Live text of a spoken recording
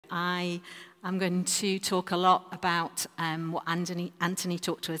I'm going to talk a lot about what Anthony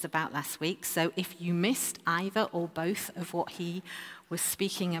talked to us about last week. So if you missed either or both of what he was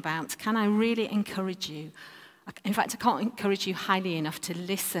speaking about, can I really encourage you? In fact, I can't encourage you highly enough to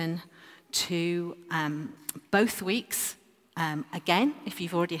listen to both weeks again, if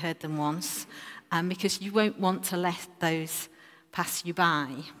you've already heard them once, because you won't want to let those pass you by.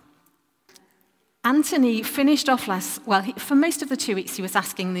 Anthony finished off for most of the 2 weeks he was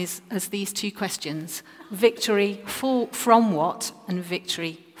asking these two questions: victory from what and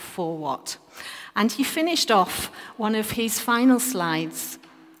victory for what. And he finished off one of his final slides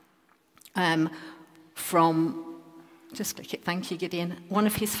just click it, thank you, Gideon. One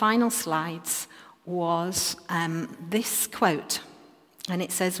of his final slides was this quote, and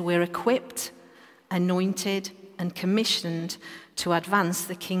it says, "We're equipped, anointed, and commissioned to advance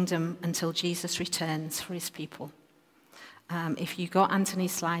the kingdom until Jesus returns for his people." If you got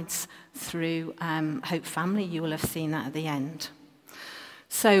Anthony's slides through Hope Family, you will have seen that at the end.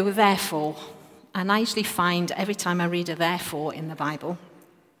 So therefore, and I usually find every time I read a therefore in the Bible,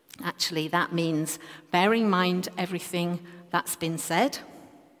 actually that means bearing in mind everything that's been said,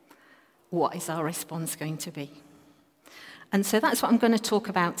 what is our response going to be? And so that's what I'm going to talk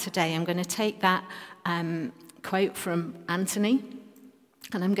about today. I'm going to take that quote from Anthony,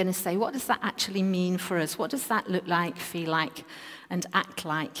 and I'm going to say, what does that actually mean for us? What does that look like, feel like, and act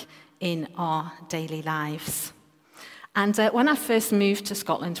like in our daily lives? And when I first moved to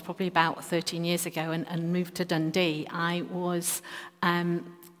Scotland, probably about 13 years ago, and moved to Dundee, I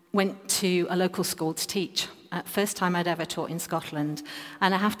went to a local school to teach. First time I'd ever taught in Scotland.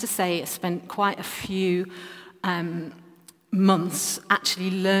 And I have to say, I spent quite a few months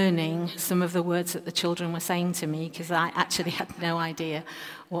actually learning some of the words that the children were saying to me, because I actually had no idea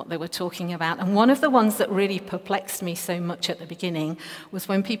what they were talking about. And one of the ones that really perplexed me so much at the beginning was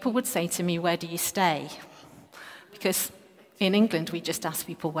when people would say to me, "Where do you stay?" Because in England, we just ask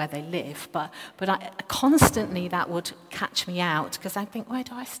people where they live, but constantly that would catch me out, because I'd think, where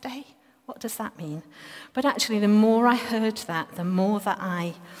do I stay? What does that mean? But actually, the more I heard that, the more that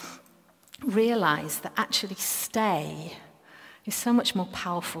I realized that actually stay is so much more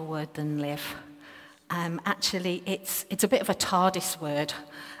powerful word than live. Actually, it's a bit of a TARDIS word,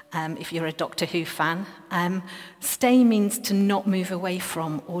 if you're a Doctor Who fan. Stay means to not move away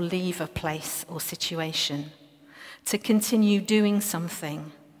from or leave a place or situation, to continue doing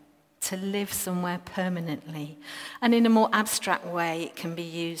something, to live somewhere permanently. And in a more abstract way, it can be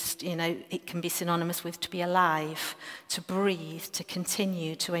used, it can be synonymous with to be alive, to breathe, to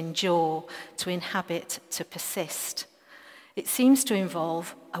continue, to endure, to inhabit, to persist. It seems to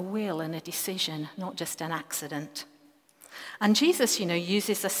involve a will and a decision, not just an accident. And Jesus,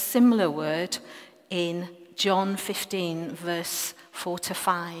 uses a similar word in John 15, verse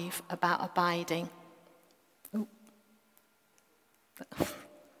 4-5, about abiding.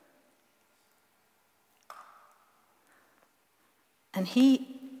 And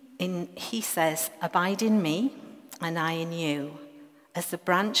he says, "Abide in me, and I in you, as the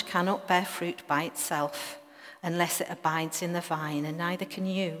branch cannot bear fruit by itself unless it abides in the vine, and neither can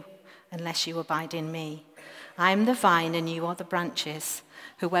you unless you abide in me. I am the vine, and you are the branches.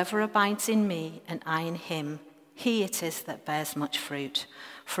 Whoever abides in me, and I in him, he it is that bears much fruit.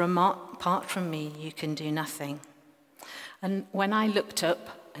 For apart from me, you can do nothing." And when I looked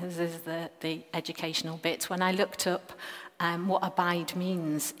up, this is the educational bit, when I looked up what abide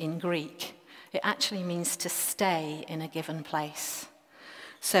means in Greek, it actually means to stay in a given place.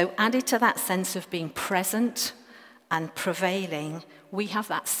 So added to that sense of being present and prevailing, we have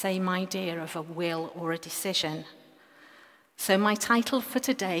that same idea of a will or a decision. So my title for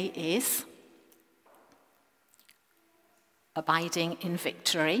today is Abiding in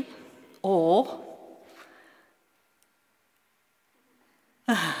Victory, or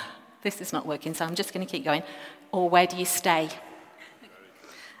this is not working, so I'm just going to keep going. Or where do you stay?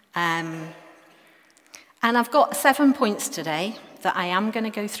 And I've got 7 points today that I am going to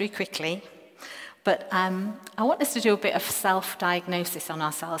go through quickly. But I want us to do a bit of self-diagnosis on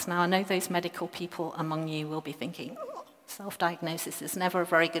ourselves. Now, I know those medical people among you will be thinking, self-diagnosis is never a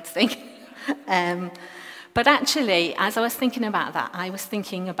very good thing. But actually, as I was thinking about that, I was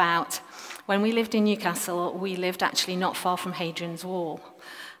thinking about when we lived in Newcastle, we lived actually not far from Hadrian's Wall.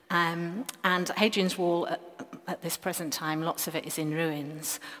 And Hadrian's Wall, at this present time, lots of it is in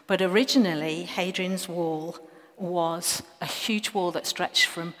ruins. But originally, Hadrian's Wall was a huge wall that stretched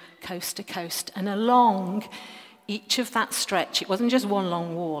from coast to coast. And along each of that stretch, it wasn't just one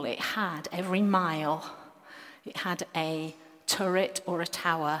long wall, it had every mile, it had a turret or a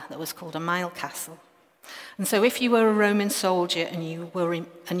tower that was called a mile castle. And so if you were a Roman soldier and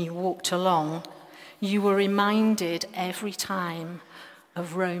you walked along, you were reminded every time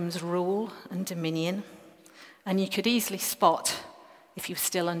of Rome's rule and dominion. And you could easily spot if you were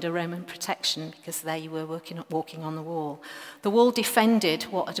still under Roman protection, because there you were walking on the wall. The wall defended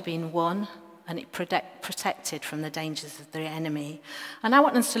what had been won, and it protected from the dangers of the enemy. And I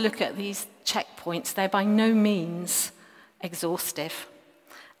want us to look at these checkpoints. They're by no means exhaustive,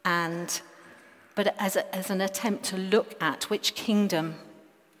 but as an attempt to look at which kingdom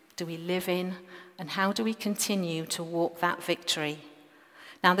do we live in, and how do we continue to walk that victory.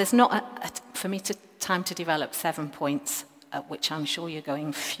 Now, there's not, for me, time to develop 7 points, which I'm sure you're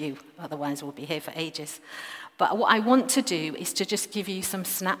going, phew, otherwise we'll be here for ages. But what I want to do is to just give you some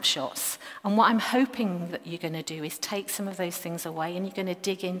snapshots. And what I'm hoping that you're going to do is take some of those things away and you're going to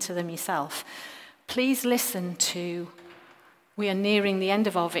dig into them yourself. Please listen to, we are nearing the end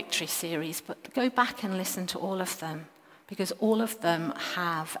of our victory series, but go back and listen to all of them, because all of them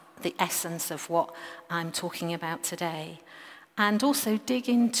have the essence of what I'm talking about today. And also dig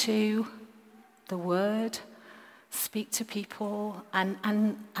into the word, speak to people,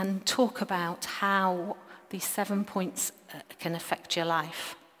 and talk about how these 7 points can affect your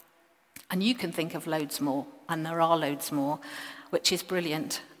life. And you can think of loads more, and there are loads more, which is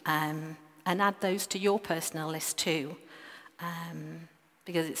brilliant. And add those to your personal list too,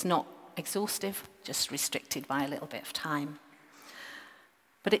 because it's not exhaustive, just restricted by a little bit of time.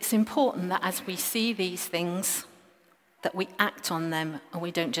 But it's important that as we see these things, that we act on them and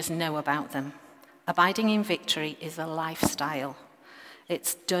we don't just know about them. Abiding in victory is a lifestyle.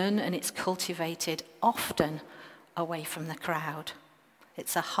 It's done and it's cultivated often away from the crowd.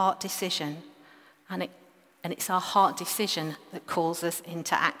 It's a heart decision, and it's our heart decision that calls us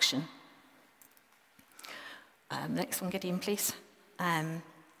into action. Next one, Gideon, please.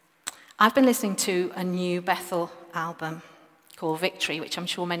 I've been listening to a new Bethel album called Victory, which I'm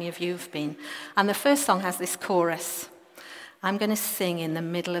sure many of you have been. And the first song has this chorus: I'm going to sing in the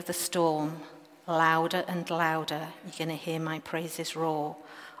middle of the storm, louder and louder, you're going to hear my praises roar.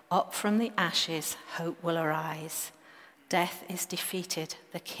 Up from the ashes, hope will arise. Death is defeated,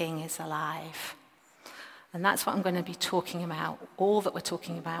 the King is alive. And that's what I'm going to be talking about. All that we're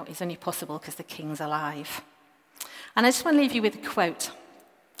talking about is only possible because the King's alive. And I just want to leave you with a quote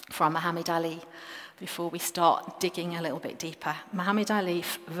from Muhammad Ali before we start digging a little bit deeper. Muhammad Ali,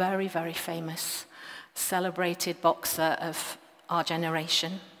 very, very famous, celebrated boxer of our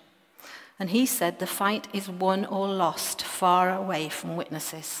generation. And he said, the fight is won or lost far away from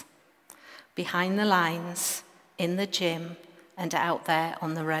witnesses, behind the lines, in the gym, and out there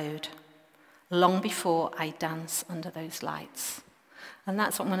on the road, long before I dance under those lights. And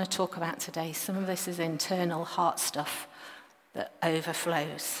that's what I'm going to talk about today. Some of this is internal heart stuff that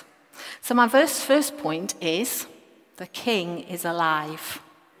overflows. So my first point is, the King is alive.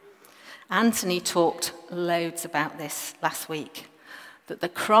 Anthony talked loads about this last week, that the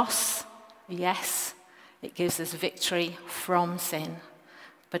cross, yes, it gives us victory from sin,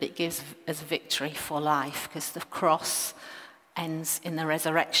 but it gives us victory for life, because the cross ends in the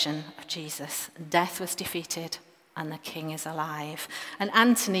resurrection of Jesus. Death was defeated and the King is alive. And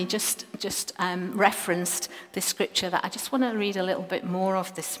Anthony just referenced this scripture that I just want to read a little bit more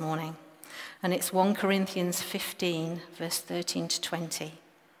of this morning. And it's 1 Corinthians 15, verse 13 to 20.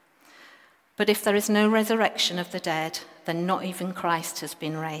 But if there is no resurrection of the dead, then not even Christ has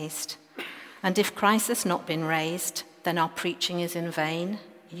been raised. And if Christ has not been raised, then our preaching is in vain,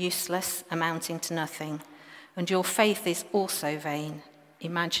 useless, amounting to nothing. And your faith is also vain,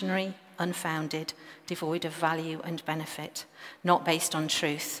 imaginary, unfounded, devoid of value and benefit, not based on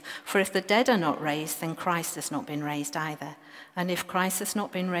truth. For if the dead are not raised, then Christ has not been raised either. And if Christ has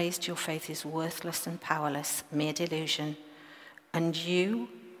not been raised, your faith is worthless and powerless, mere delusion. And you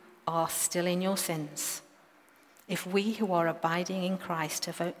are still in your sins. If we who are abiding in Christ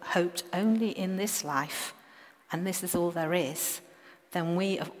have hoped only in this life, and this is all there is, then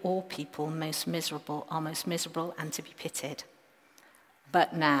we of all people are most miserable and to be pitied.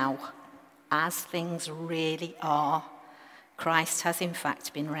 But now, as things really are, Christ has in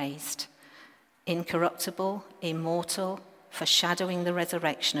fact been raised, incorruptible, immortal, foreshadowing the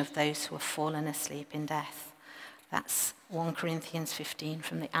resurrection of those who have fallen asleep in death. That's 1 Corinthians 15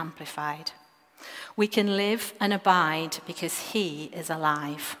 from the Amplified. We can live and abide because he is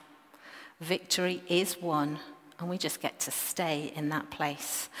alive. Victory is won, and we just get to stay in that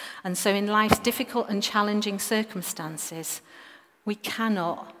place. And so in life's difficult and challenging circumstances, we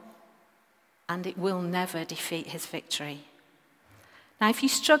cannot, and it will never defeat his victory. Now, if you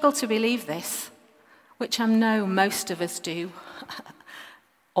struggle to believe this, which I know most of us do,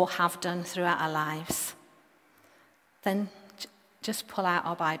 or have done throughout our lives, then just pull out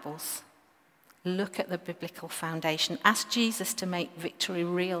our Bibles. Look at the biblical foundation. Ask Jesus to make victory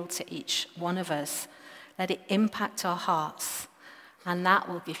real to each one of us. Let it impact our hearts, and that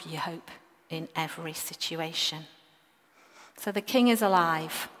will give you hope in every situation. So the King is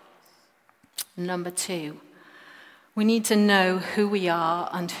alive. Number 2, we need to know who we are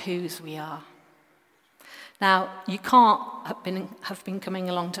and whose we are. Now, you can't have been coming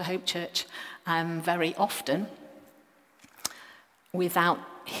along to Hope Church very often without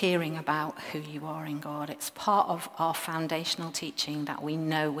hearing about who you are in God. It's part of our foundational teaching that we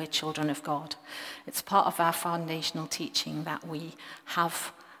know we're children of God. It's part of our foundational teaching that we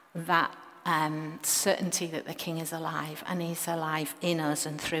have that certainty that the King is alive, and he's alive in us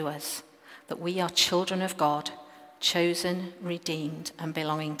and through us, that we are children of God, chosen, redeemed, and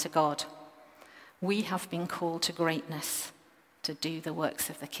belonging to God. We have been called to greatness, to do the works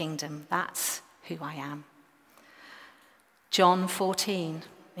of the kingdom. That's who I am. John 14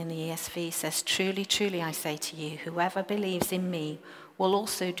 in the ESV says, "Truly, truly, I say to you, whoever believes in me will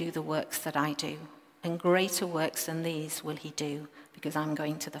also do the works that I do, and greater works than these will he do, because I'm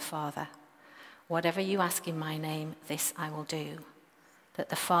going to the Father. Whatever you ask in my name, this I will do, that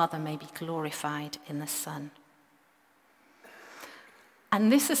the Father may be glorified in the Son."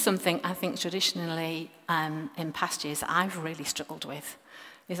 And this is something I think traditionally in past years I've really struggled with,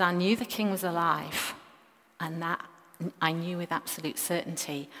 is I knew the King was alive, and that I knew with absolute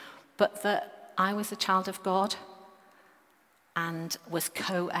certainty, but that I was a child of God and was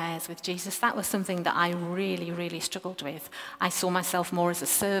co-heirs with Jesus. That was something that I really, really struggled with. I saw myself more as a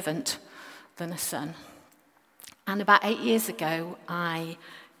servant than a son. And about 8 years ago, I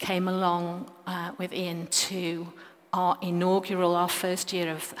came along with Ian to our first year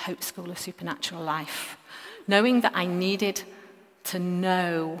of Hope School of Supernatural Life, knowing that I needed to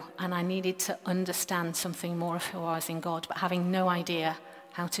know and I needed to understand something more of who I was in God, but having no idea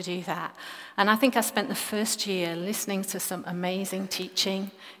how to do that. And I think I spent the first year listening to some amazing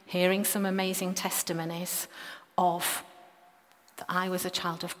teaching, hearing some amazing testimonies of that I was a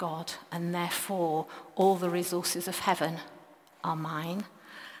child of God, and therefore all the resources of heaven are mine.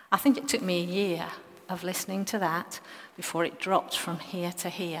 I think it took me a year of listening to that before it dropped from here to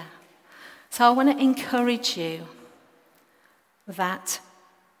here. So I want to encourage you that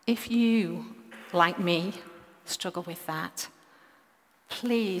if you, like me, struggle with that,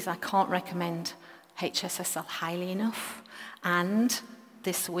 please, I can't recommend HSSL highly enough. And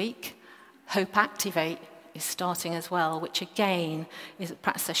this week, Hope Activate is starting as well, which again is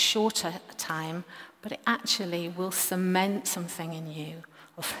perhaps a shorter time, but it actually will cement something in you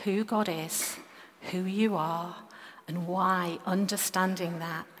of who God is, who you are, and why understanding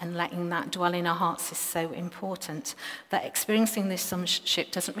that and letting that dwell in our hearts is so important. That experiencing this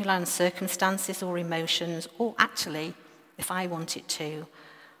sonship doesn't rely on circumstances or emotions, or actually, if I want it to,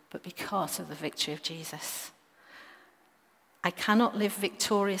 but because of the victory of Jesus. I cannot live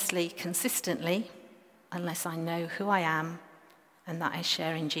victoriously consistently unless I know who I am and that I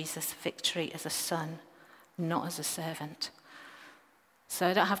share in Jesus' victory as a son, not as a servant. So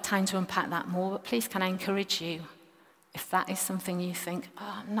I don't have time to unpack that more, but please can I encourage you, if that is something you think,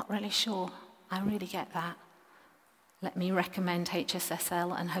 I'm not really sure, I really get that, let me recommend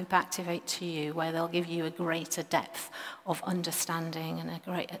HSSL and Hope Activate to you, where they'll give you a greater depth of understanding and a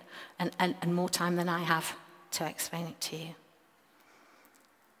greater and more time than I have to explain it to you.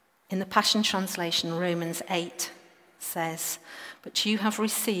 In the Passion Translation, Romans 8 says, "But you have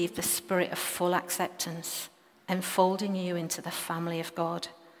received the spirit of full acceptance, enfolding you into the family of God.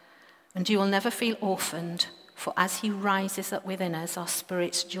 And you will never feel orphaned, for as he rises up within us, our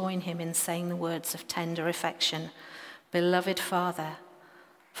spirits join him in saying the words of tender affection, 'Beloved Father.'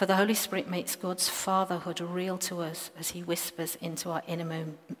 For the Holy Spirit makes God's fatherhood real to us as he whispers into our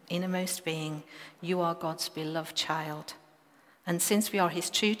innermost being, 'You are God's beloved child.' And since we are his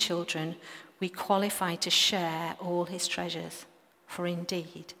true children, we qualify to share all his treasures. For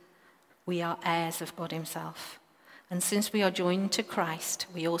indeed, we are heirs of God himself. And since we are joined to Christ,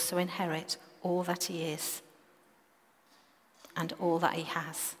 we also inherit all that he is and all that he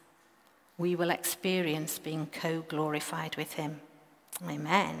has. We will experience being co-glorified with him."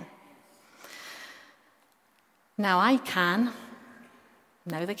 Amen. Now I can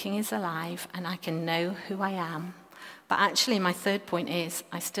know the King is alive and I can know who I am. But actually my third point is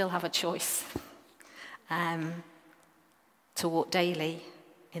I still have a choice to walk daily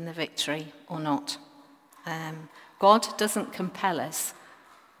in the victory or not. God doesn't compel us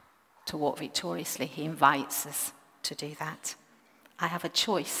to walk victoriously. He invites us to do that. I have a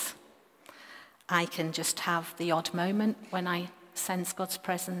choice. I can just have the odd moment when I sense God's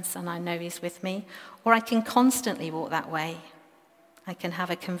presence and I know he's with me, or I can constantly walk that way. I can have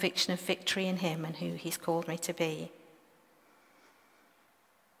a conviction of victory in him and who he's called me to be.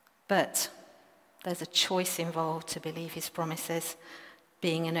 But there's a choice involved to believe his promises,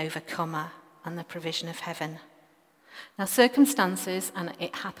 being an overcomer and the provision of heaven. Now, circumstances, and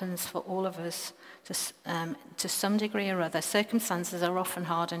it happens for all of us to some degree or other, circumstances are often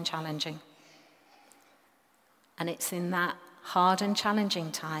hard and challenging. And it's in that hard and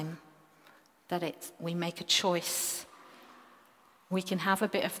challenging time that we make a choice. We can have a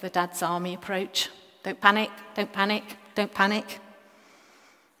bit of the Dad's Army approach. Don't panic, don't panic, don't panic.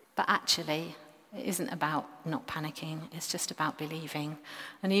 But actually, it isn't about not panicking. It's just about believing.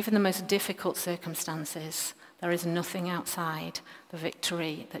 And even the most difficult circumstances, there is nothing outside the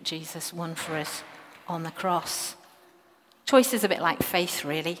victory that Jesus won for us on the cross. Choice is a bit like faith,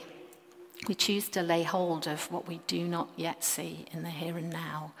 really. We choose to lay hold of what we do not yet see in the here and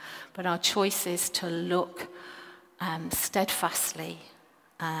now. But our choice is to look steadfastly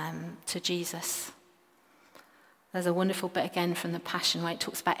to Jesus. There's a wonderful bit again from the Passion where it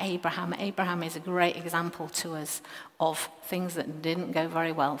talks about Abraham. Abraham is a great example to us of things that didn't go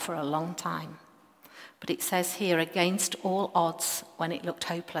very well for a long time. But it says here, against all odds, when it looked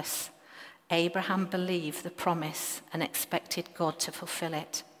hopeless, Abraham believed the promise and expected God to fulfill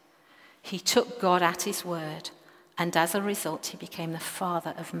it. He took God at his word, and as a result, he became the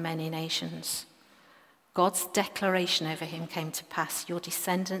father of many nations. God's declaration over him came to pass. Your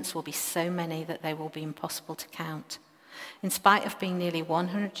descendants will be so many that they will be impossible to count. In spite of being nearly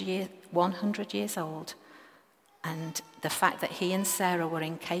 100 years old, and the fact that he and Sarah were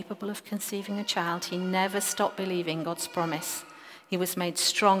incapable of conceiving a child, he never stopped believing God's promise. He was made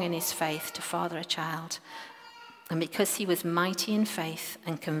strong in his faith to father a child. And because he was mighty in faith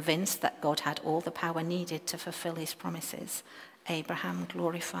and convinced that God had all the power needed to fulfill his promises, Abraham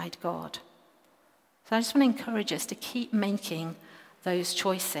glorified God. So I just want to encourage us to keep making those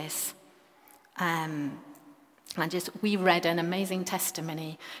choices. We read an amazing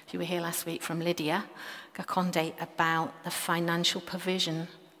testimony, if you were here last week, from Lydia Gakonde about the financial provision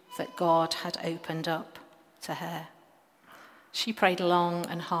that God had opened up to her. She prayed long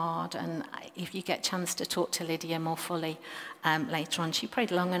and hard, and if you get a chance to talk to Lydia more fully later on, she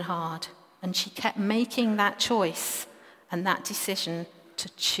prayed long and hard, and she kept making that choice and that decision to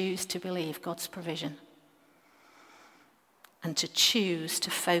choose to believe God's provision and to choose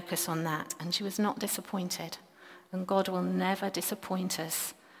to focus on that. And she was not disappointed. And God will never disappoint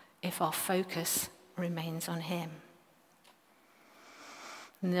us if our focus remains on him.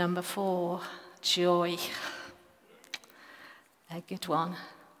 Number 4, joy. A good one.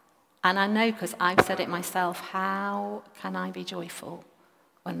 And I know, because I've said it myself, how can I be joyful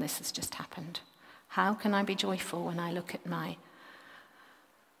when this has just happened? How can I be joyful when I look at my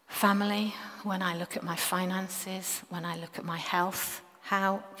family, when I look at my finances, when I look at my health?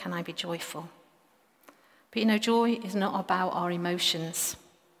 How can I be joyful? But joy is not about our emotions.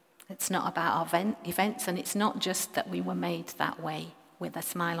 It's not about our events, and it's not just that we were made that way with a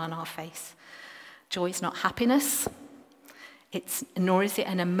smile on our face. Joy is not happiness, nor is it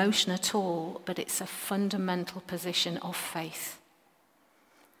an emotion at all, but it's a fundamental position of faith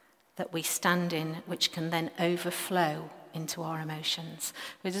that we stand in, which can then overflow into our emotions.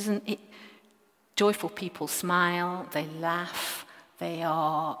 Joyful people smile, they laugh, they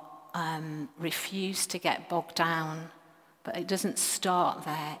are refuse to get bogged down. But it doesn't start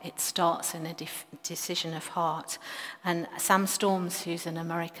there. It starts in a decision of heart. And Sam Storms, who's an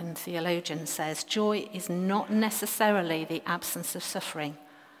American theologian, says, joy is not necessarily the absence of suffering.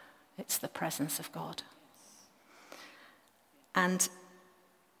 It's the presence of God. And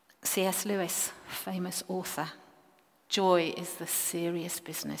C.S. Lewis, famous author, joy is the serious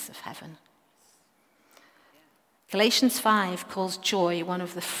business of heaven. Galatians 5 calls joy one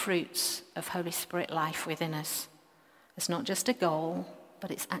of the fruits of Holy Spirit life within us. It's not just a goal,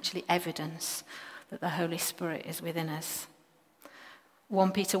 but it's actually evidence that the Holy Spirit is within us.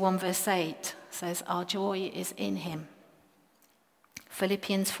 1 Peter 1 verse 8 says, our joy is in him.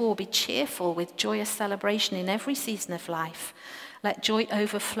 Philippians 4, be cheerful with joyous celebration in every season of life. Let joy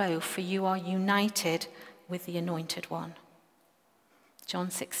overflow, for you are united with the Anointed One. John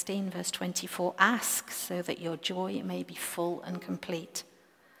 16 verse 24, ask so that your joy may be full and complete.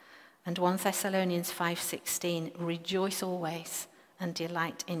 And 1 Thessalonians 5:16, rejoice always and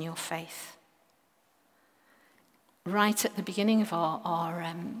delight in your faith. Right at the beginning of our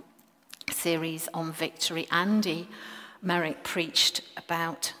series on victory, Andy Merrick preached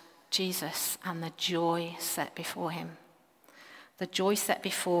about Jesus and the joy set before him. The joy set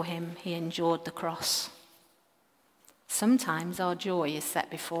before him, he endured the cross. Sometimes our joy is set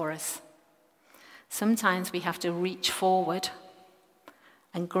before us. Sometimes we have to reach forward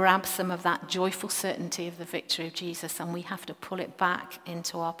and grab some of that joyful certainty of the victory of Jesus, and we have to pull it back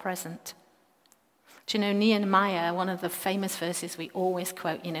into our present. Do you know, Nehemiah, one of the famous verses we always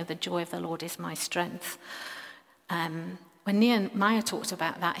quote, the joy of the Lord is my strength. When Nehemiah talked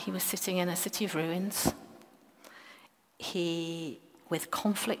about that, he was sitting in a city of ruins, with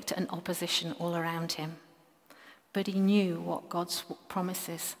conflict and opposition all around him. But he knew what God's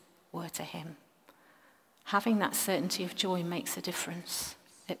promises were to him. Having that certainty of joy makes a difference.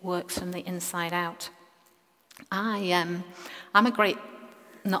 It works from the inside out. I'm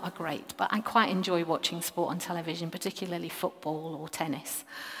but I quite enjoy watching sport on television, particularly football or tennis.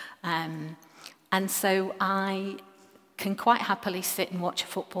 And so I can quite happily sit and watch a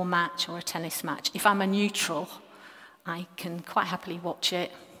football match or a tennis match. If I'm a neutral, I can quite happily watch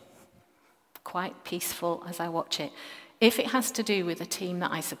it, quite peaceful as I watch it. If it has to do with a team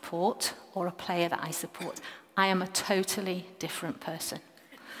that I support or a player that I support, I am a totally different person.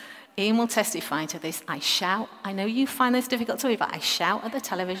 Ian will testify to this. I shout. I know you find this difficult to me, but I shout at the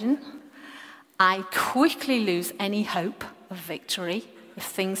television. I quickly lose any hope of victory if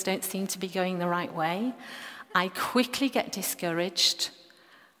things don't seem to be going the right way. I quickly get discouraged.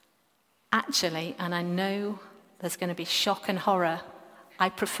 Actually, and I know there's going to be shock and horror, I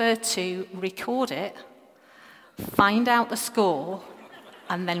prefer to record it, find out the score,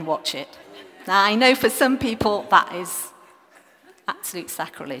 and then watch it. Now, I know for some people that is absolute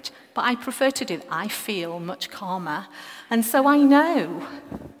sacrilege, but I prefer to do that. I feel much calmer. And so I know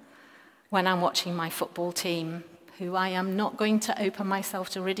when I'm watching my football team, who I am not going to open myself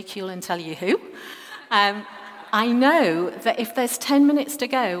to ridicule and tell you who, I know that if there's 10 minutes to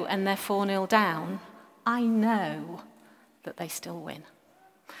go and they're 4-0 down, I know that they still win.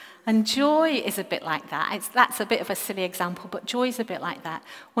 And joy is a bit like that. That's a bit of a silly example, but joy is a bit like that.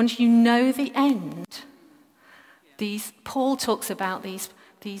 Once you know the end, Paul talks about these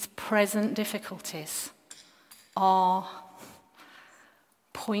present difficulties are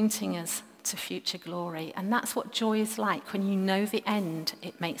pointing us to future glory. And that's what joy is like. When you know the end,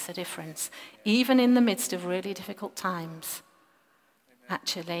 it makes a difference. Even in the midst of really difficult times,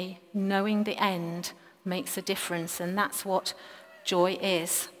 actually, knowing the end makes a difference. And that's what joy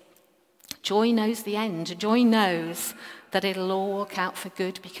is. Joy knows the end. Joy knows that it'll all work out for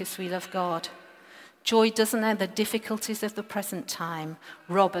good because we love God. Joy doesn't let the difficulties of the present time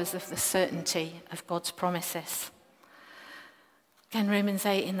rob us of the certainty of God's promises. Again, Romans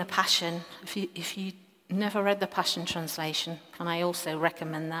 8 in the Passion, if you never read the Passion Translation, can I also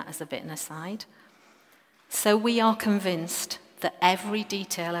recommend that as a bit of an aside? So we are convinced that every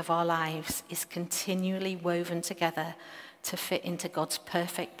detail of our lives is continually woven together to fit into God's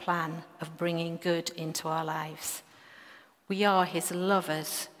perfect plan of bringing good into our lives. We are his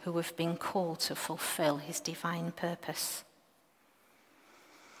lovers who have been called to fulfill his divine purpose.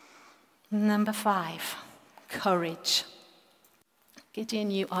 Number 5, courage.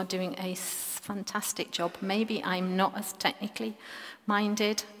 Gideon, you are doing a fantastic job. Maybe I'm not as technically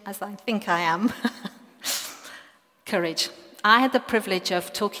minded as I think I am. Courage. I had the privilege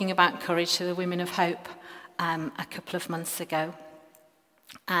of talking about courage to the Women of Hope a couple of months ago.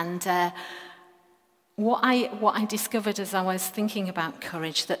 And what I discovered as I was thinking about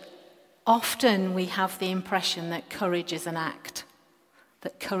courage, that often we have the impression that courage is an act,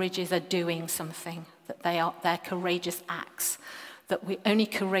 that courage is a doing something, that they're courageous acts, that we're only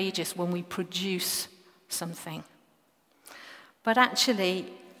courageous when we produce something. But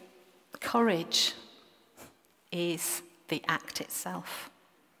actually, courage is the act itself.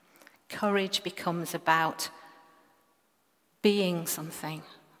 Courage becomes about being something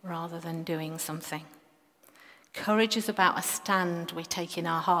rather than doing something. Courage is about a stand we take in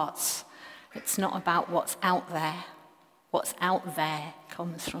our hearts. It's not about what's out there. What's out there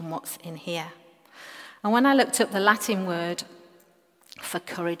comes from what's in here. And when I looked up the Latin word for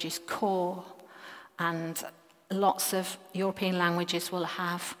courage is core, and lots of European languages will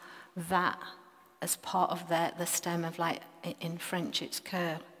have that as part of the stem of, like, in French it's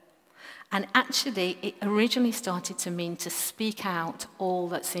cœur. And actually, it originally started to mean to speak out all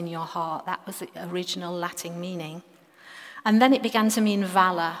that's in your heart. That was the original Latin meaning. And then it began to mean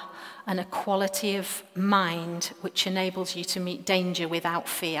valor and a quality of mind which enables you to meet danger without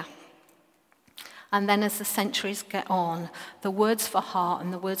fear. And then as the centuries get on, the words for heart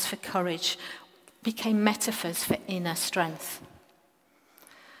and the words for courage became metaphors for inner strength.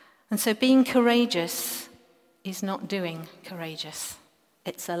 And so being courageous is not doing courageous.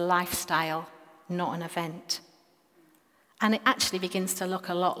 It's a lifestyle, not an event. And it actually begins to look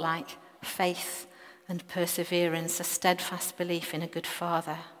a lot like faith and perseverance, a steadfast belief in a good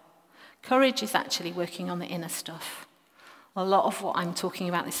Father. Courage is actually working on the inner stuff. A lot of what I'm talking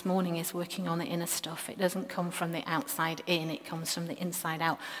about this morning is working on the inner stuff. It doesn't come from the outside in, it comes from the inside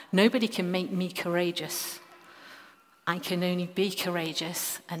out. Nobody can make me courageous. I can only be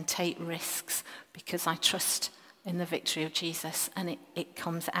courageous and take risks because I trust in the victory of Jesus, and it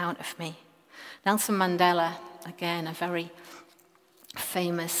comes out of me. Nelson Mandela, again, a very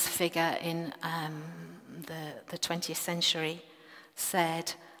famous figure in the 20th century,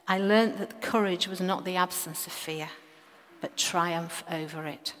 said, "I learned that courage was not the absence of fear, but triumph over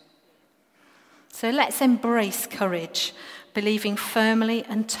it." So let's embrace courage, believing firmly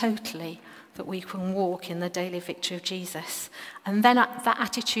and totally that we can walk in the daily victory of Jesus. And then that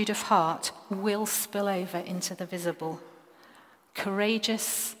attitude of heart will spill over into the visible.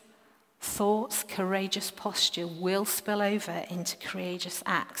 Courageous thoughts, courageous posture will spill over into courageous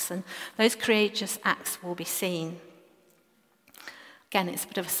acts. And those courageous acts will be seen. Again, it's a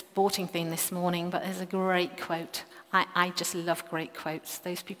bit of a sporting thing this morning, but there's a great quote. I just love great quotes.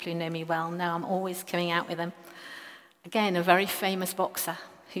 Those people who know me well know I'm always coming out with them. Again, a very famous boxer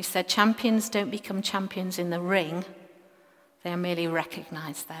who said, "Champions don't become champions in the ring, they are merely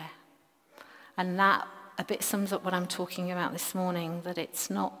recognized there." And that a bit sums up what I'm talking about this morning, that it's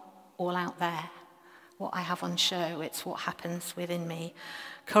not all out there, what I have on show, it's what happens within me.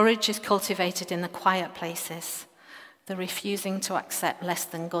 Courage is cultivated in the quiet places, the refusing to accept less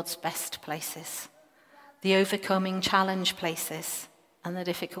than God's best places, the overcoming challenge places, and the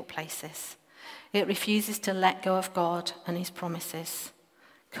difficult places. It refuses to let go of God and his promises.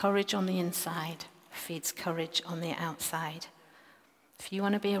 Courage on the inside feeds courage on the outside. If you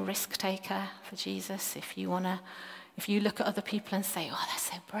want to be a risk taker for Jesus, if you look at other people and say, "Oh, they're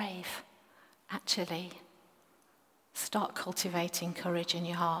so brave," actually start cultivating courage in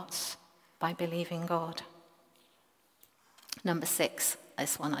your hearts by believing God. Number 6,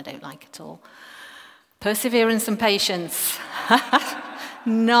 this one I don't like at all. Perseverance and patience.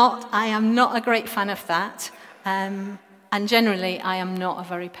 I am not a great fan of that. And generally, I am not a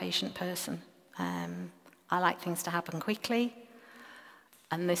very patient person. I like things to happen quickly.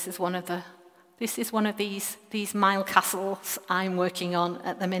 And this is one of these mile castles I'm working on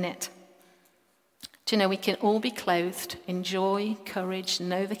at the minute. Do you know, we can all be clothed in joy, courage,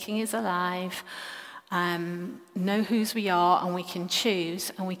 know the King is alive, know whose we are, and we can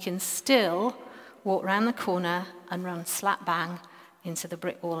choose, and we can still walk round the corner and run slap bang into the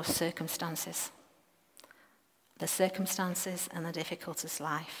brick wall of circumstances. The circumstances and the difficulties of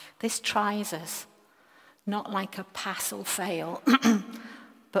life. This tries us, not like a pass or fail,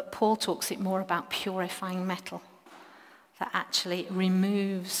 but Paul talks it more about purifying metal, that actually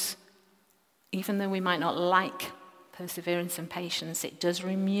removes, even though we might not like perseverance and patience, it does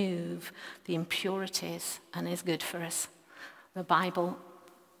remove the impurities and is good for us. The Bible,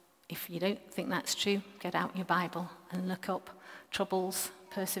 if you don't think that's true, get out your Bible and look up troubles,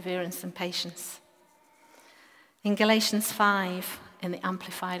 perseverance and patience. In Galatians 5, in the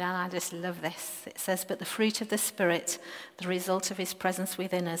Amplified, and I just love this, it says, "But the fruit of the Spirit, the result of his presence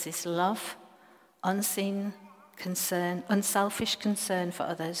within us, is love, unseen concern, unselfish concern for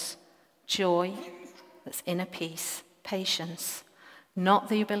others, joy, that's inner peace, patience, not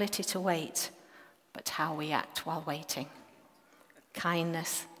the ability to wait, but how we act while waiting,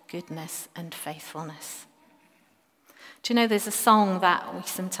 kindness, goodness, and faithfulness." Do you know, there's a song that we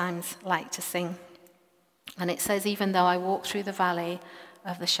sometimes like to sing. And it says, "Even though I walk through the valley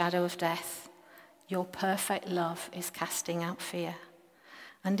of the shadow of death, your perfect love is casting out fear.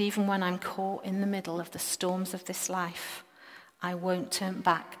 And even when I'm caught in the middle of the storms of this life, I won't turn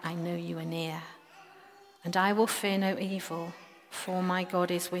back, I know you are near. And I will fear no evil, for my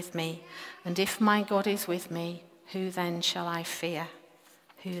God is with me. And if my God is with me, who then shall I fear?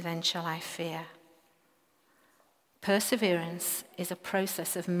 Who then shall I fear?" Perseverance is a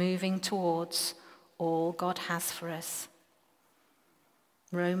process of moving towards all God has for us.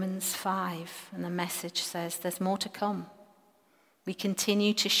 Romans 5, and the Message says there's more to come. We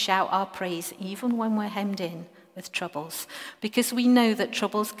continue to shout our praise even when we're hemmed in with troubles, because we know that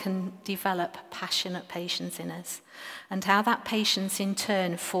troubles can develop passionate patience in us, and how that patience in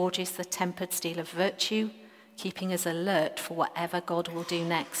turn forges the tempered steel of virtue, keeping us alert for whatever God will do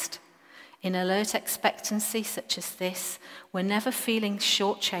next. In alert expectancy such as this, we're never feeling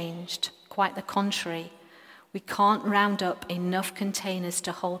shortchanged. Quite the contrary, we can't round up enough containers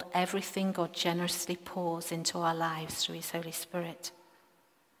to hold everything God generously pours into our lives through his Holy Spirit.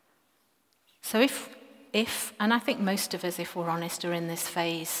 So if, and I think most of us, if we're honest, are in this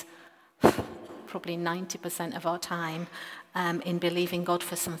phase, probably 90% of our time, in believing God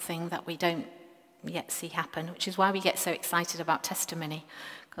for something that we don't yet see happen, which is why we get so excited about testimony,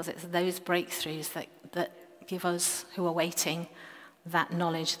 because it's those breakthroughs that give us who are waiting that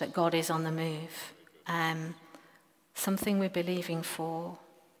knowledge that God is on the move. Something we're believing for.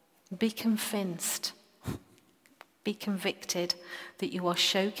 Be convinced, be convicted that you are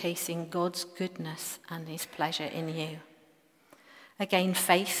showcasing God's goodness and his pleasure in you. Again,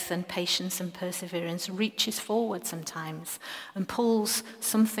 faith and patience and perseverance reaches forward sometimes and pulls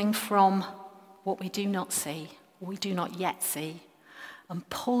something from what we do not see, we do not yet see, and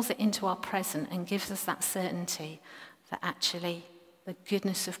pulls it into our present and gives us that certainty that actually the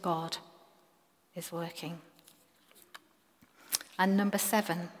goodness of God is working. And number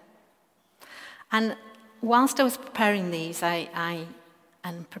 7. And whilst I was preparing these,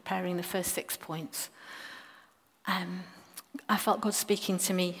 and preparing the first 6 points, I felt God speaking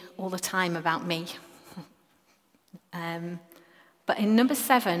to me all the time about me. But in number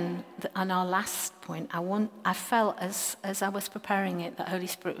 7, on our last point, I felt as I was preparing it that Holy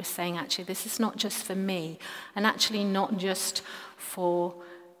Spirit was saying, actually, this is not just for me, and actually not just for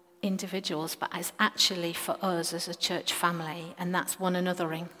individuals, but it's actually for us as a church family, and that's one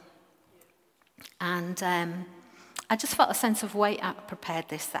anothering. And I just felt a sense of weight. I prepared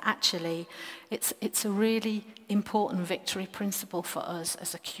this, that actually it's a really important victory principle for us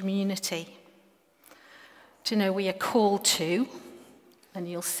as a community. Do you know, we are called to, and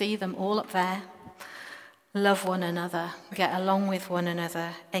you'll see them all up there, love one another, get along with one another,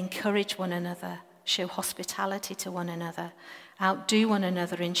 encourage one another, show hospitality to one another, outdo one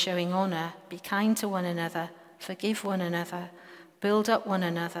another in showing honor, be kind to one another, forgive one another, build up one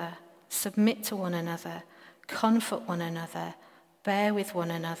another, submit to one another, comfort one another, bear with one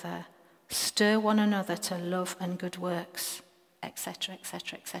another, stir one another to love and good works, etc.,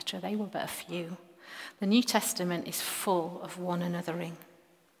 etc., etc. They were but a few. The New Testament is full of one anothering.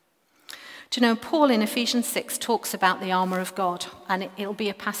 Do you know, Paul in Ephesians 6 talks about the armor of God, and it'll be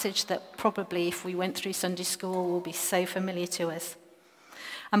a passage that probably, if we went through Sunday school, will be so familiar to us.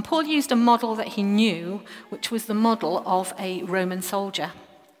 And Paul used a model that he knew, which was the model of a Roman soldier,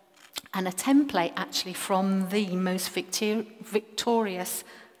 and a template actually from the most victorious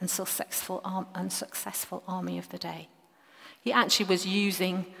and successful army of the day. He actually was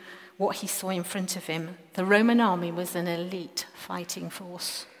using what he saw in front of him. The Roman army was an elite fighting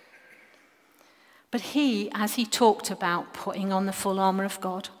force. But he, as he talked about putting on the full armor of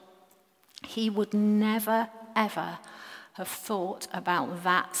God, he would never, ever have thought about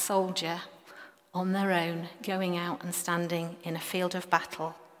that soldier on their own going out and standing in a field of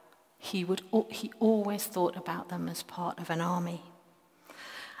battle. He always thought about them as part of an army.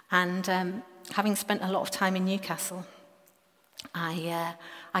 And having spent a lot of time in Newcastle, I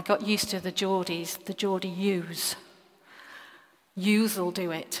got used to the Geordies, the Geordie yous. Yous will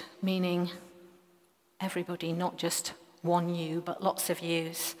do it, meaning everybody, not just one you, but lots of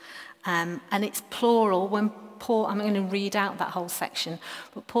yous. And it's plural. When Paul, I'm going to read out that whole section,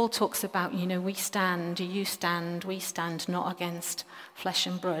 but Paul talks about, we stand, you stand, we stand not against flesh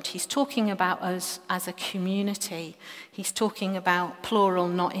and blood. He's talking about us as a community. He's talking about plural,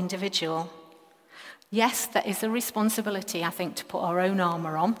 not individual. Yes, there is a responsibility, I think, to put our own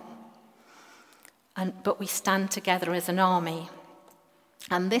armour on, but we stand together as an army.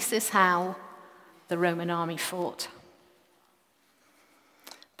 And this is how the Roman army fought.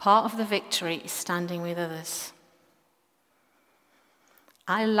 Part of the victory is standing with others.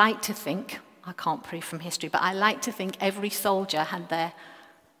 I like to think, I can't prove from history, but I like to think every soldier had their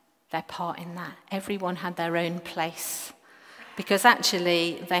part in that. Everyone had their own place. Because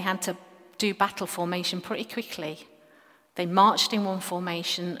actually, they had to do battle formation pretty quickly. They marched in one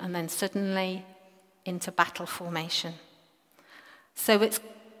formation and then suddenly into battle formation. So it's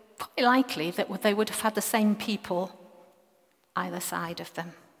quite likely that they would have had the same people either side of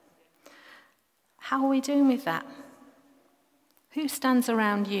them. How are we doing with that? Who stands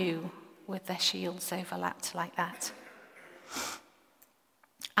around you with their shields overlapped like that?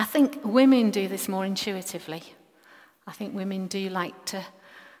 I think women do this more intuitively. I think women do like to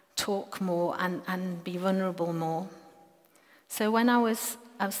talk more and be vulnerable more. So when I was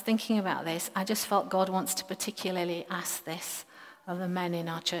thinking about this, I just felt God wants to particularly ask this of the men in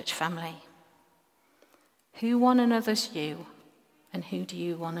our church family. Who one another's you, and who do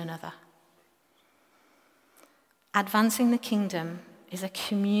you one another? Advancing the kingdom is a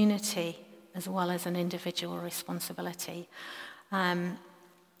community as well as an individual responsibility.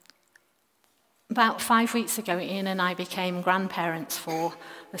 About 5 weeks ago, Ian and I became grandparents for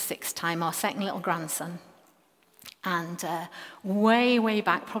the 6th time, our second little grandson. And way, way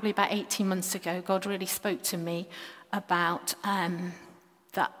back, probably about 18 months ago, God really spoke to me about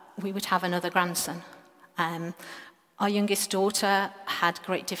that we would have another grandson. Our youngest daughter had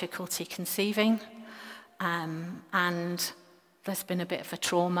great difficulty conceiving, and there's been a bit of a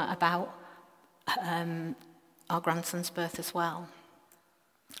trauma about our grandson's birth as well.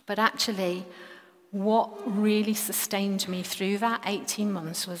 But actually, what really sustained me through that 18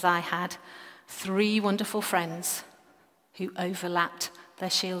 months was I had 3 wonderful friends who overlapped their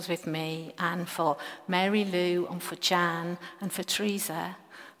shields with me, and for Mary Lou and for Jan and for Teresa,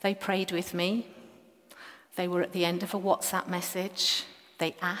 they prayed with me. They were at the end of a WhatsApp message.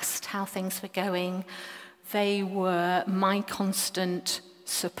 They asked how things were going. They were my constant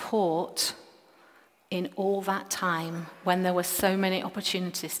support in all that time when there were so many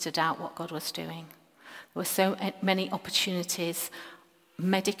opportunities to doubt what God was doing. There were so many opportunities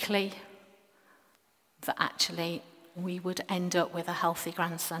medically that actually we would end up with a healthy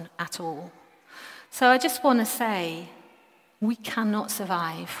grandson at all. So I just want to say, we cannot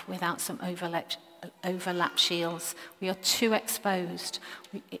survive without some overlap shields. We are too exposed.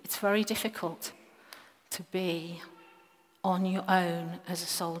 It's very difficult to be on your own as a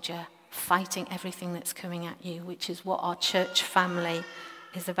soldier, fighting everything that's coming at you, which is what our church family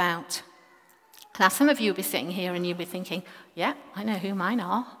is about. Now, some of you will be sitting here and you'll be thinking, yeah, I know who mine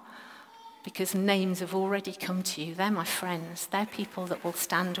are, because names have already come to you. They're my friends. They're people that will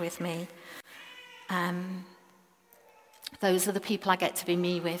stand with me. Those are the people I get to be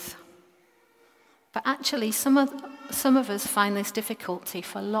me with. But actually, some of us find this difficulty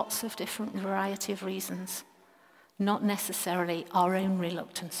for lots of different variety of reasons, not necessarily our own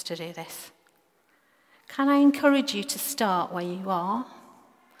reluctance to do this. Can I encourage you to start where you are,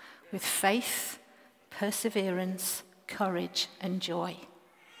 with faith, perseverance, courage, and joy?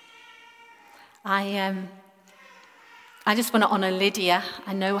 I just want to honour Lydia.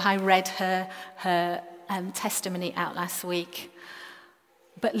 I know I read her testimony out last week.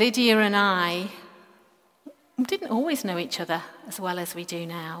 But Lydia and I didn't always know each other as well as we do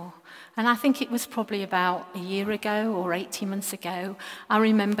now. And I think it was probably about a year ago or 18 months ago, I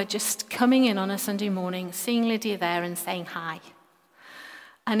remember just coming in on a Sunday morning, seeing Lydia there and saying hi.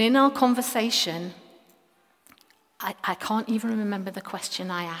 And in our conversation, I can't even remember the question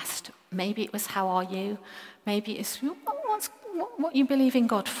I asked. Maybe it was, how are you? Maybe it's, what you believe in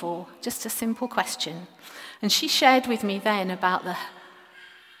God for? Just a simple question. And she shared with me then about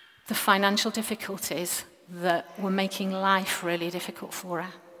the financial difficulties that were making life really difficult for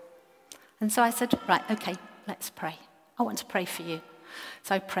her. And so I said, right, okay, let's pray. I want to pray for you.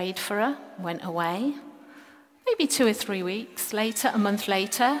 So I prayed for her, went away. Maybe 2 or 3 weeks later, a month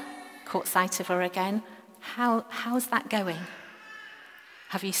later, caught sight of her again. How's that going?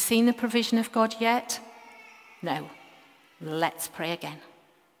 Have you seen the provision of God yet? No. Let's pray again.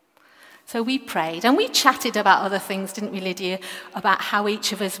 So we prayed, and we chatted about other things, didn't we, Lydia, about how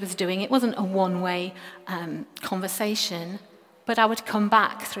each of us was doing. It wasn't a one-way conversation, but I would come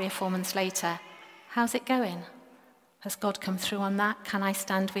back 3 or 4 months later. How's it going? Has God come through on that? Can I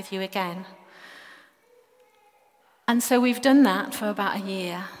stand with you again? And so we've done that for about a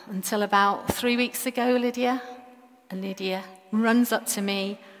year, until about 3 weeks ago, Lydia runs up to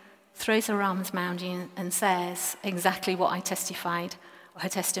me, throws her arms around me and says exactly what I testified, her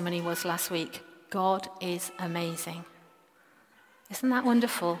testimony was last week. God is amazing. Isn't that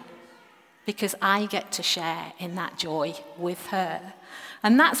wonderful? Because I get to share in that joy with her.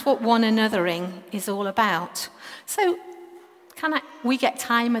 And that's what one anothering is all about. So we get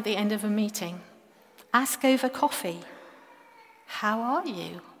time at the end of a meeting. Ask over coffee. How are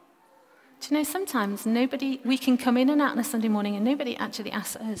you? Do you know, sometimes we can come in and out on a Sunday morning and nobody actually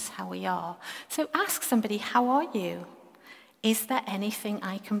asks us how we are. So ask somebody, how are you? Is there anything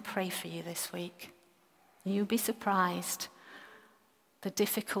I can pray for you this week? You'll be surprised the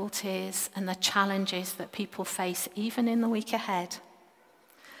difficulties and the challenges that people face even in the week ahead.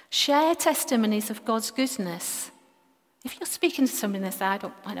 Share testimonies of God's goodness. If you're speaking to somebody and they say, I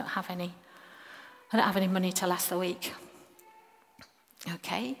don't have any money to last the week.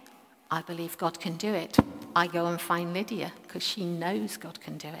 Okay, I believe God can do it. I go and find Lydia because she knows God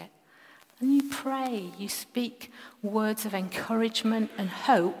can do it. And you pray, you speak words of encouragement and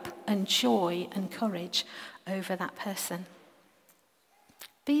hope and joy and courage over that person.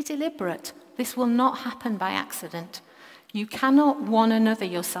 Be deliberate. This will not happen by accident. You cannot one another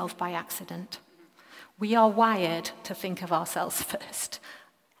yourself by accident. We are wired to think of ourselves first.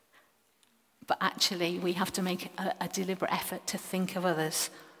 But actually, we have to make a deliberate effort to think of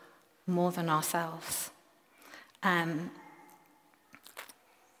others more than ourselves.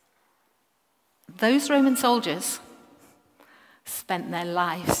 Those Roman soldiers spent their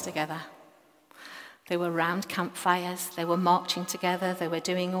lives together. They were round campfires. They were marching together. They were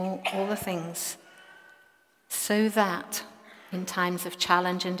doing all the things so that in times of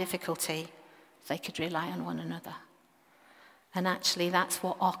challenge and difficulty, they could rely on one another. And actually, that's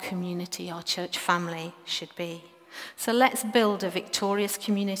what our community, our church family should be. So let's build a victorious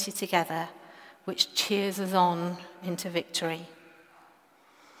community together, which cheers us on into victory.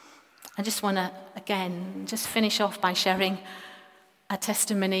 I just want to, again, just finish off by sharing a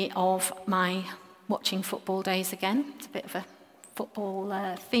testimony of my watching football days again. It's a bit of a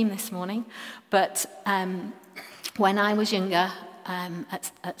football theme this morning. But when I was younger,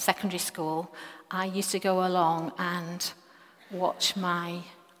 at secondary school, I used to go along and watch my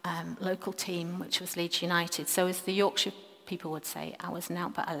local team, which was Leeds United. So as the Yorkshire people would say, I was now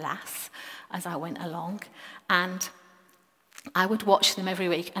but a lass as I went along. And I would watch them every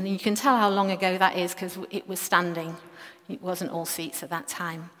week. And you can tell how long ago that is because it was standing. It wasn't all seats at that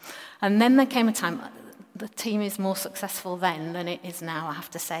time. And then there came a time, the team is more successful then than it is now, I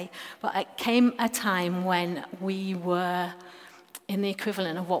have to say. But it came a time when we were in the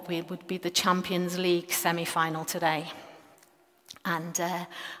equivalent of what would be the Champions League semi-final today. And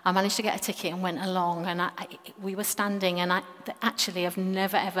I managed to get a ticket and went along, and we were standing, and actually I've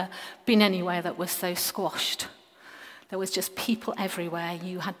never ever been anywhere that was so squashed. There was just people everywhere.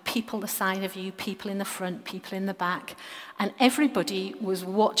 You had people the side of you, people in the front, people in the back, and everybody was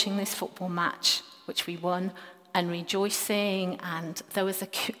watching this football match, which we won, and rejoicing, and there was a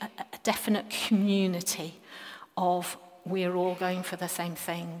definite community of we're all going for the same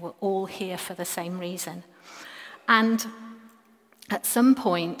thing, we're all here for the same reason. And at some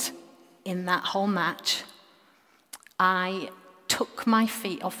point in that whole match, I took my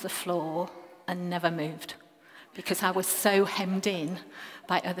feet off the floor and never moved because I was so hemmed in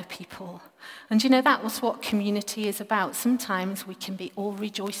by other people. And you know, that was what community is about. Sometimes we can be all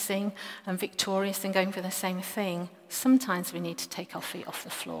rejoicing and victorious and going for the same thing. Sometimes we need to take our feet off the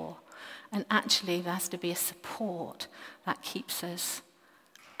floor. And actually, there has to be a support that keeps us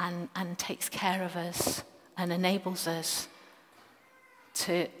and takes care of us and enables us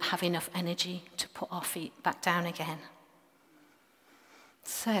to have enough energy to put our feet back down again.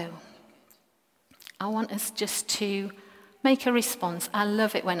 So, I want us just to make a response. I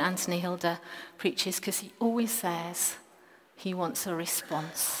love it when Anthony Hilder preaches because he always says he wants a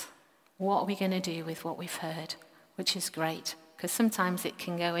response. What are we going to do with what we've heard? Which is great, because sometimes it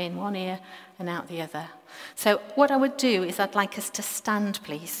can go in one ear and out the other. So what I would do is I'd like us to stand,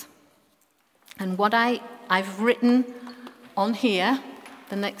 please. And what I've written on here,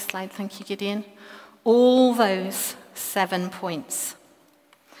 the next slide, thank you, Gideon, all those 7 points.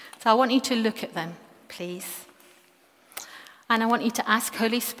 So I want you to look at them, please. And I want you to ask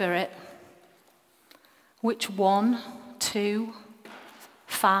Holy Spirit, which 1, 2,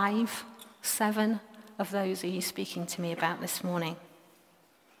 5, 7 of those are you speaking to me about this morning?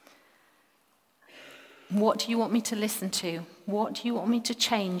 What do you want me to listen to? What do you want me to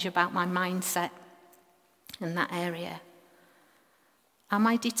change about my mindset in that area? Am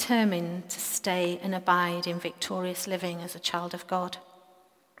I determined to stay and abide in victorious living as a child of God?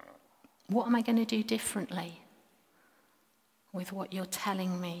 What am I going to do differently with what you're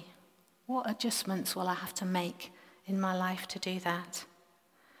telling me? What adjustments will I have to make in my life to do that?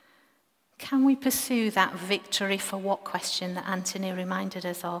 Can we pursue that victory for what question that Anthony reminded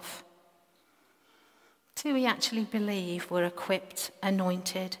us of? Do we actually believe we're equipped,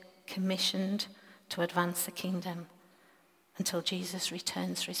 anointed, commissioned to advance the kingdom until Jesus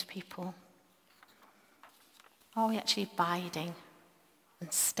returns for his people? Are we actually abiding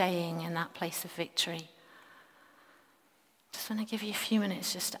and staying in that place of victory? Just want to give you a few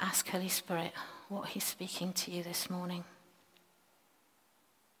minutes just to ask Holy Spirit what he's speaking to you this morning.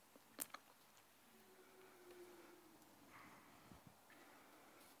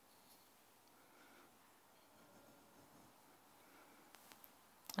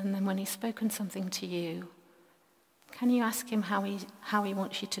 And then when he's spoken something to you, can you ask him how he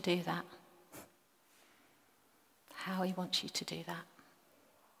wants you to do that? How he wants you to do that.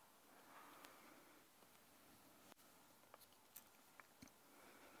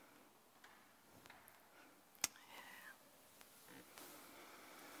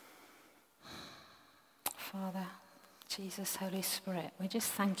 Father, Jesus, Holy Spirit, we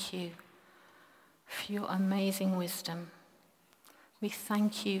just thank you for your amazing wisdom. We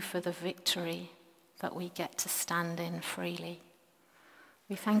thank you for the victory that we get to stand in freely.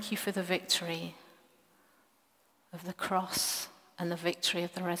 We thank you for the victory of the cross and the victory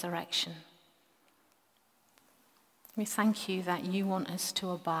of the resurrection. We thank you that you want us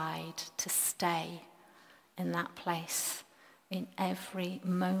to abide, to stay in that place in every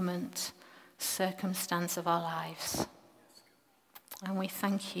moment, circumstance of our lives. And we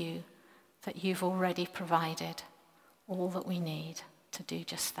thank you that you've already provided all that we need to do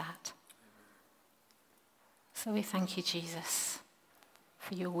just that. So we thank you, Jesus,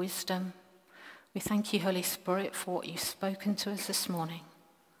 for your wisdom. We thank you, Holy Spirit, for what you've spoken to us this morning.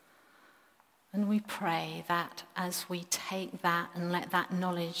 And we pray that as we take that and let that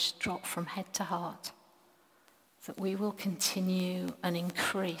knowledge drop from head to heart, that we will continue and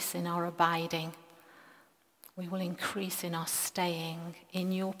increase in our abiding. We will increase in our staying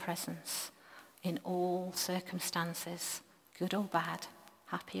in your presence in all circumstances, good or bad,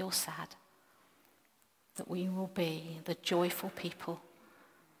 happy or sad. That we will be the joyful people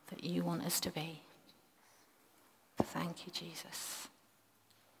that you want us to be. Thank you, Jesus.